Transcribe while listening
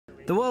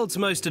The world's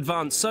most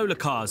advanced solar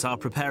cars are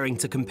preparing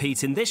to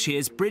compete in this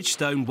year's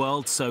Bridgestone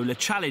World Solar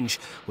Challenge,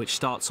 which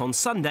starts on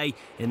Sunday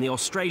in the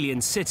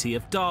Australian city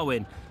of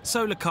Darwin.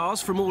 Solar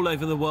cars from all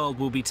over the world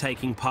will be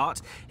taking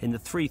part in the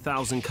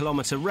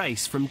 3,000-kilometre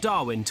race from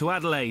Darwin to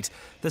Adelaide.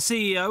 The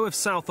CEO of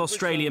South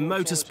Australian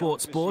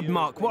Motorsports Board,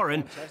 Mark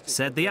Warren,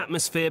 said the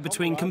atmosphere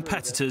between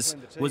competitors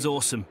was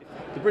awesome.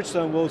 The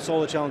Bridgestone World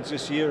Solar Challenge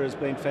this year has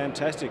been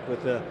fantastic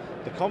with the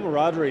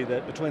camaraderie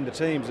that between the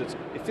teams. It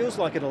feels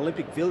like an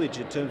Olympic village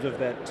in terms of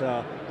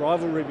that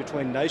rivalry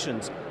between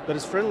nations, but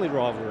it's friendly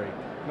rivalry.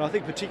 And I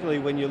think particularly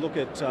when you look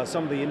at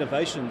some of the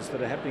innovations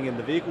that are happening in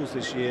the vehicles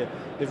this year,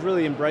 they've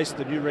really embraced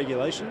the new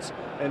regulations.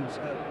 And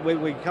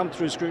when we come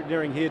through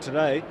scrutineering here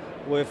today,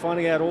 we're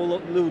finding out all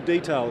the little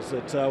details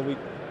that we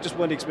just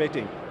weren't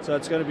expecting. So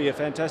it's going to be a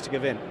fantastic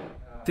event.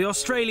 The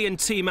Australian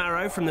Team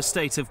Arrow from the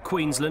state of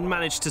Queensland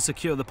managed to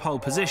secure the pole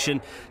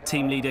position.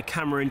 Team leader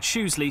Cameron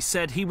Chewsley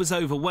said he was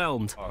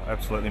overwhelmed. Oh,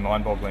 absolutely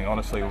mind-boggling,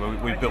 honestly.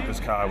 We built this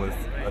car with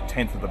a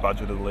tenth of the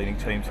budget of the leading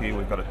teams here.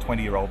 We've got a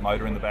 20-year-old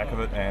motor in the back of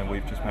it, and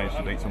we've just managed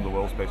to beat some of the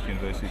world's best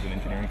universities and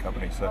engineering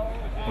companies. So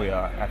we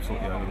are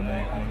absolutely over the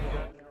moon.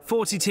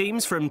 40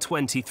 teams from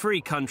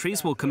 23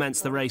 countries will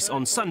commence the race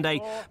on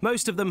Sunday,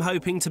 most of them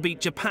hoping to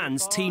beat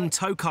Japan's Team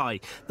Tokai,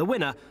 the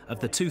winner of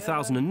the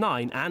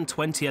 2009 and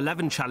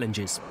 2011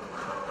 challenges.